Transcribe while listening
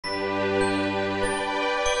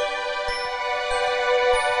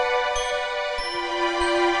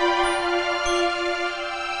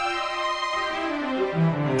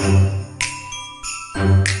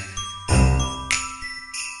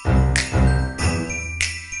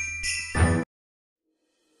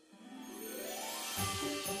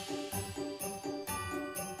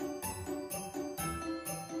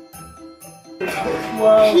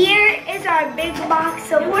here is our big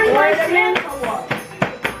box of ornaments.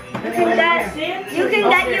 You can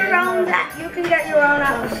get your own. You can get your own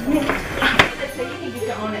out. So you can get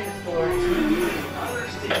your own at the store.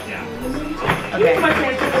 Okay. My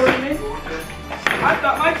two ornaments. I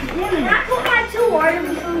got my two ornaments. Can I put my two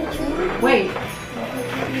ornaments on the tree? Wait.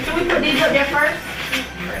 Should we put these up there first?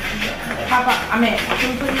 Papa, can we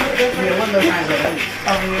put these up there first? Yeah, one little time.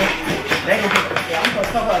 Over here. They gonna put, yeah, I'm gonna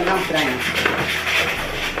cover her now today.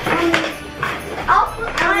 I'll put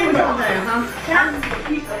mine on. Can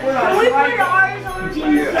we put ours on? Can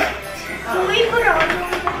we put ours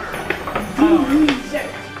on?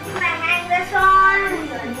 Can I hang this on?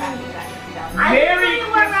 Very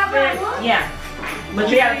Christmas. Yeah. But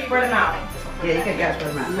you gotta spread them out. Yeah, you can get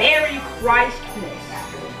spread them out. Merry Christmas.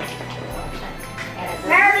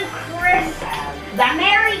 Merry Christmas.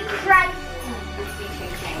 Merry Christmas.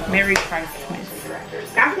 Merry Christmas.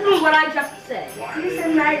 That's what I just said. You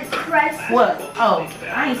said Merry Christmas. What? Oh,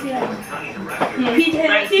 I ain't see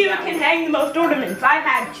that. He can hang the most ornaments. I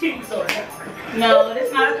had 2 ornaments. No,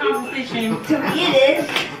 that's not a competition. It is.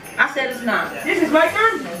 I said it's not. This is my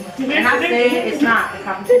turn. And I said it's not a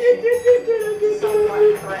competition.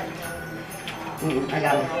 I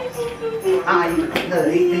got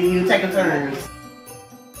it. You take a turn.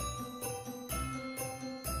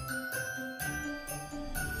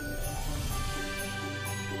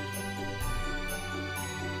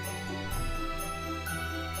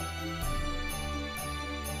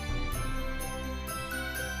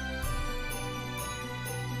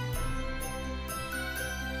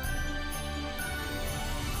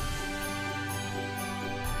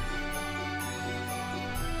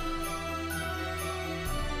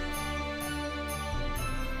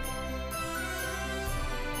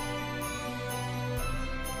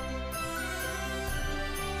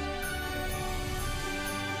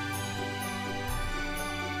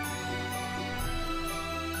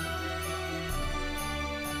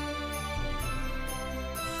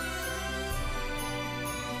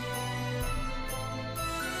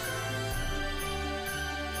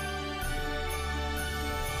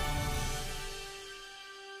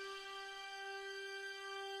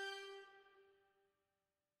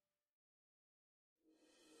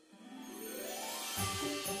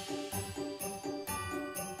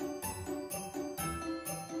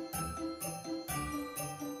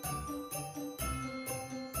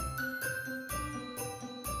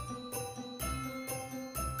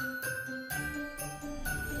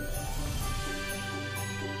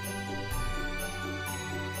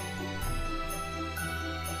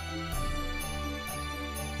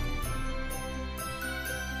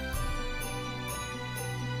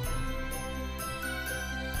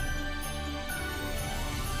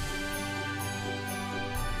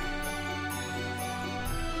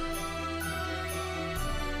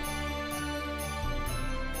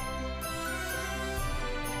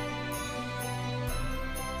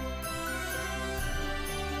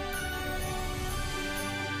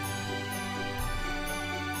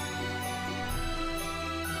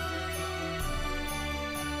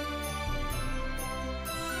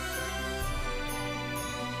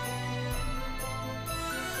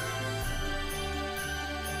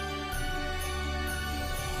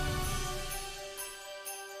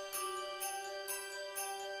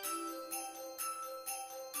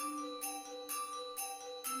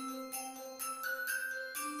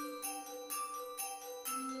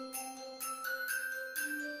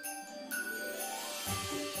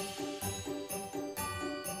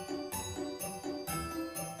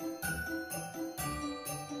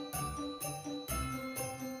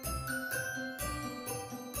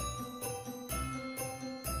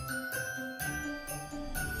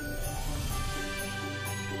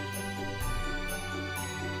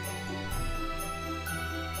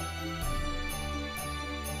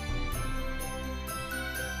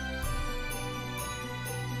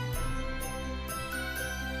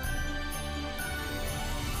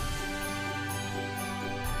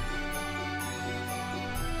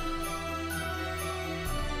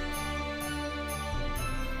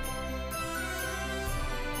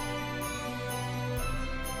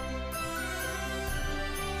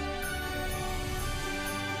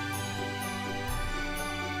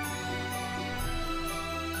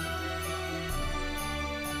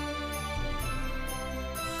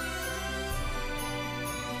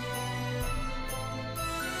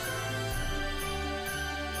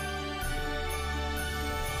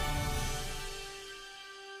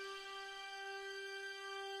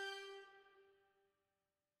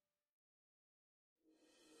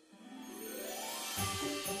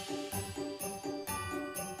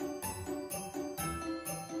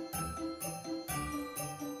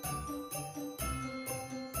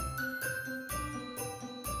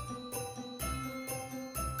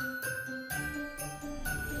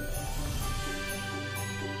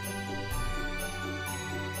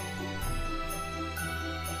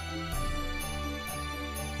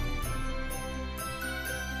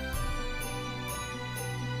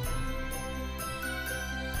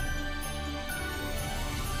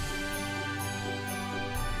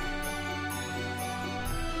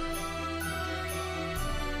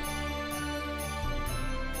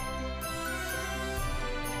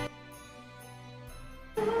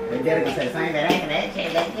 Daddy gonna say the same thing. That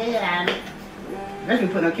shit look good on it. Especially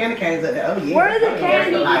putting them candy canes up there. Oh yeah. Where are the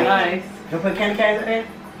candy canes? Nice. You put candy canes up there?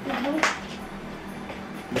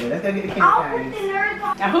 Yeah, let's go get the candy I'll put canes. the nerds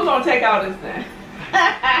on. Now who's gonna take all this thing?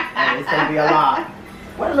 Yeah, it's gonna be a lot.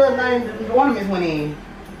 What little thing the ornaments went in?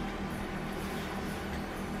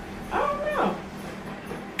 I don't know.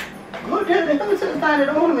 Look at the who took the thing that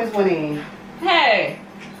the ornaments went in. Hey.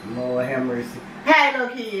 Lord have mercy. Hey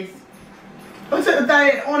little kids. Who took the thing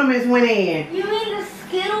that the ornaments went in? You mean the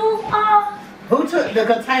Skittles? Who took the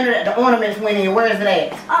container that the ornaments went in? Where is it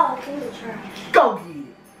at? Oh, it's in the trash. Go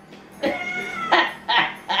get it.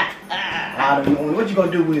 I don't know. What you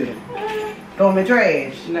gonna do with it? Throw them in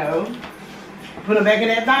trash. No. Put them back in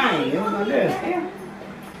that thing. What gonna do? Yeah.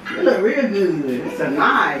 They look real good. It's so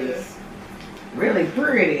nice. Really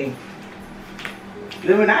pretty.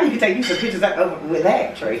 Then now you can take you some pictures with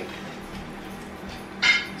that tray.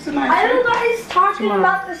 It's a nice Are tray. you guys talking Come on.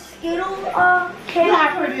 about the Skittle Look candy how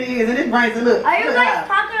cane? pretty it is. And this brings it look. Are you look guys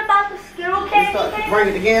how- talking about the Skittle Let's candy start cane? bring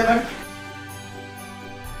it together.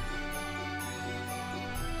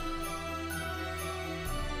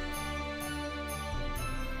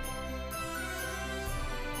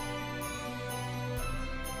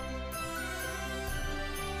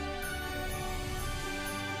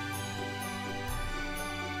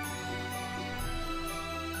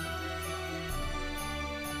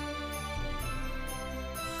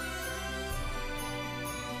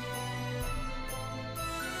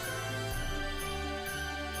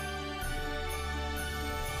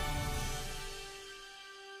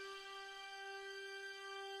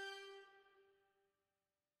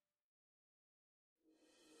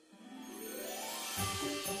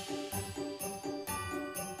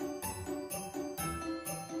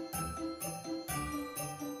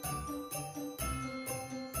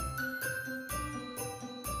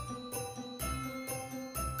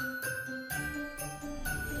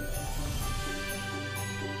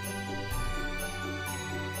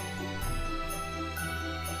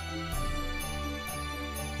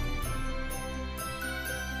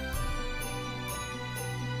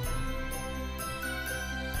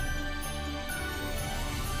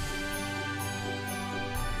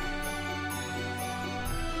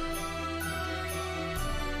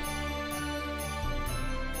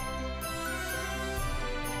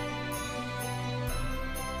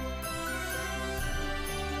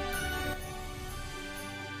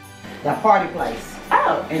 The party place.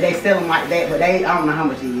 Oh. And they sell them like that, but I don't know how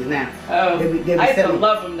much it is now. Oh. They be I used to selling-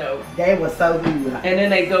 love them though. They were so good. And then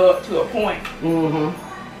they go up to a point.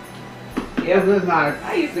 Mm-hmm. It Yeah. was nice.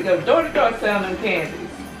 I used to go door to door selling them candies.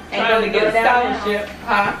 And Trying to go get a down scholarship.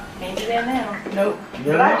 Huh? Can't do that now. Nope.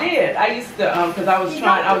 Yeah. But I did. I used to, cause I was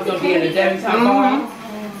gonna be in a debutante ball.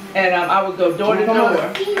 And I would go door to door.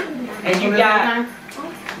 And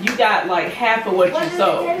you got like half of what you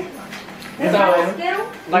sold. So,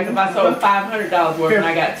 like if I sold $500 worth and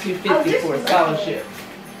I got $250 for a scholarship.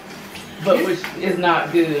 But which is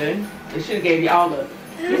not good. It should have gave you all of it.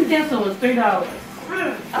 This stencil was $3.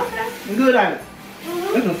 Okay. Good on it.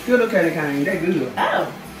 This is Skittle candy cane. They good.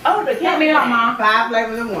 Oh. Oh, the Help candy me out, cane. Mom. 5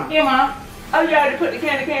 flavors in one. Here, Mom. Oh, you already put the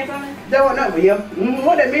candy canes on it? That one over here.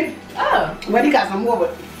 What that mean? Oh. Well, he got some more,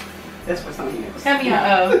 but that's for something else. Help me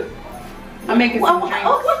out. I'm making some drinks.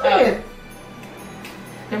 Oh, what's this?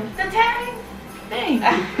 The tag thing.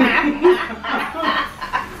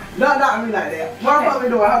 No, not me like that. What am I supposed to be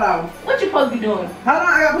doing? Hold on. What you supposed to be doing? Hold on,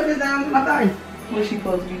 I gotta put this down to my thing. What she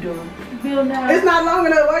supposed to be doing? Build now. It's not long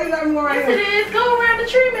enough. Why you letting me go right Yes, it here? is. Go around the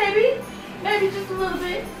tree, maybe. Maybe just a little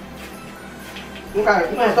bit. Okay,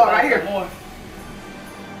 we're gonna start right here. More.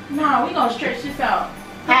 No, we gonna stretch this out.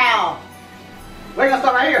 How? We're gonna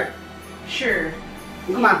start right here. Sure.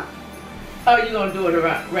 Come on. Oh, you gonna do it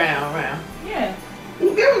around. Yeah. Give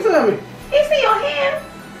it to me. It's in your hand.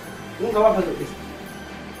 We'll go up with this.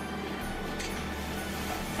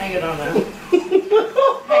 Hang it on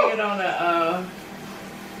hang it on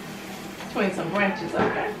between some branches,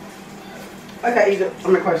 okay? Okay, easy.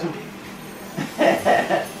 I'm a question.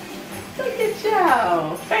 Look at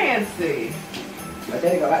y'all. Fancy. My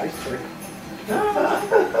daddy go like this tree.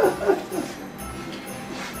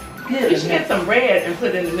 You should get some red and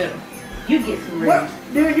put it in the middle. You get some What? red.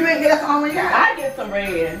 Dude, you ain't get us on we got. I get some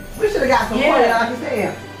red. We should have got some more, like you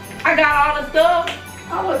said. I got all the stuff.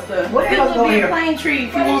 Oh, what's the? What This else will go be a here? plain tree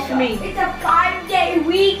if you want for me. It's a 5-day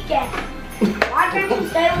weekend. Why can't you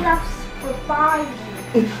stay with us for 5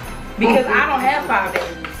 days? Because I don't have 5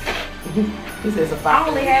 days. This is a I 5.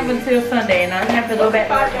 only have until Sunday and I have to go back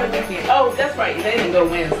to work on weekend. Oh, that's right. They didn't go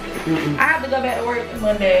Wednesday. I have to go back to work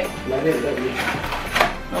Monday, Like this, like this.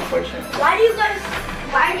 unfortunately. Why do you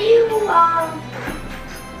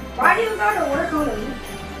Why do you go to work on the weekend?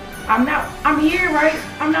 I'm here, right?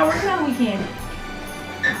 I'm not working on the weekend.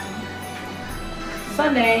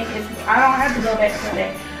 Sunday is, I don't have to go back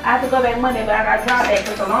Sunday. I have to go back Monday, but I got to drive back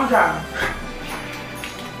because it's a long drive.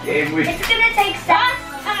 It's gonna take steps.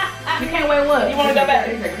 You can't wait what? You want to go back?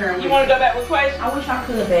 You want to go back with Laquacia? I wish I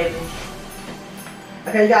could, baby.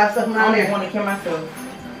 Okay, you got stuff I around don't there. want to kill myself.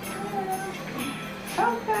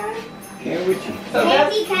 Okay. Here with you. So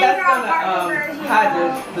Candy that's cane gonna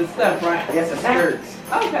hide the stuff, right? Yes, the skirts.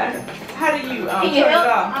 Okay. How do you Can turn you it help?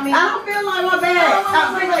 off? I mean, I don't feel like my bag.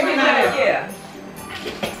 I'm taking it out. Yeah.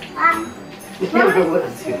 You know what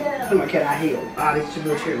to do. Somebody can I heal. Oh, this should be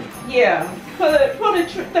true. Yeah. Put a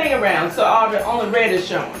thing around so all the only red is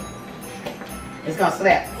showing. It's gonna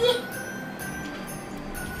snap.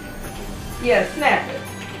 Yeah, snap it.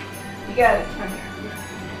 You gotta turn it.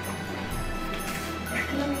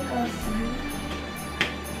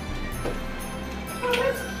 Oh,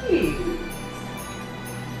 that's cute.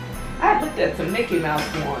 I looked at some Mickey Mouse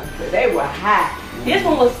ones, but they were high. this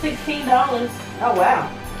one was $16. Oh wow.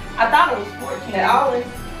 I thought it was $14. At Olive.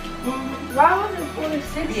 Why was it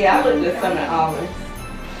 46? Yeah, I looked at some at Olive.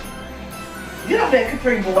 You know that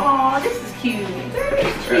Capri boy. Aw, this is cute.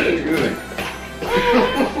 That's cute. Good.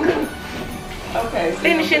 Okay. So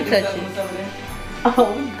Finishing you want to put touches. this over there?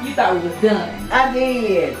 Oh, you thought we was done. I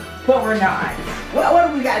did. But we're not. What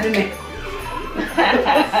do we got to do next?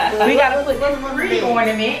 We gotta put this pretty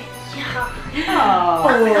ornament. Oh.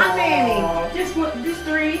 How many? Just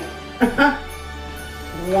 3.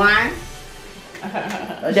 One.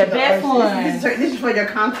 The best one. This is for your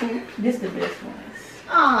content. This the best one.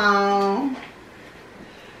 Oh.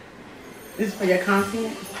 This is for your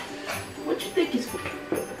content. What you think is for?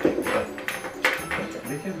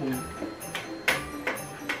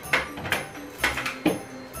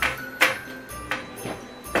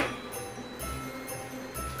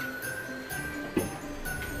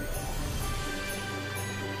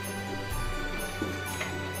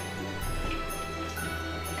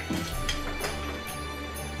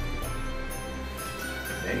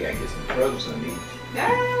 Now you gotta get some clothes on these.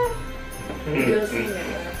 It does seem that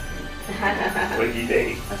way. What do you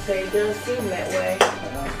think? I say it does seem that way.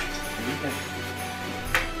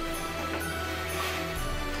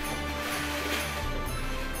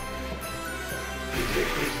 You said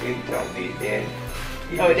Christine told me then.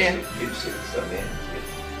 Oh, it did? You said something.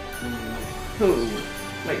 Who?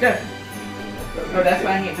 Like that? Oh, that's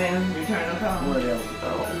why he ain't been returning calls.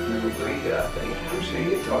 Oh, I think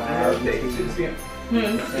Christine talked about dates since then.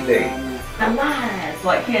 Today. The lies,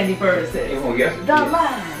 like Candy Bird You said. won't guess it. The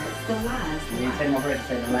lies. You ain't take my breath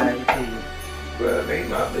to say the lie you too. Well, they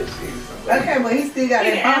not listening. Okay, but he still got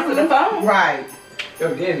He that didn't answer the phone. Right.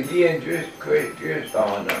 So then again, just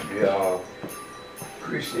on the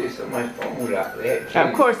Chris said somebody's phone was out there.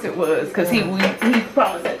 Of course it was, because he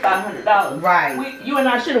promised that $500. Right. You and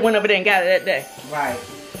I should have went over there and got it that day. Right.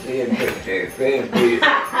 They hadn't paid their fans.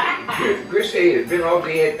 Chris said it's been all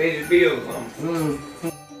they had paid the bills on.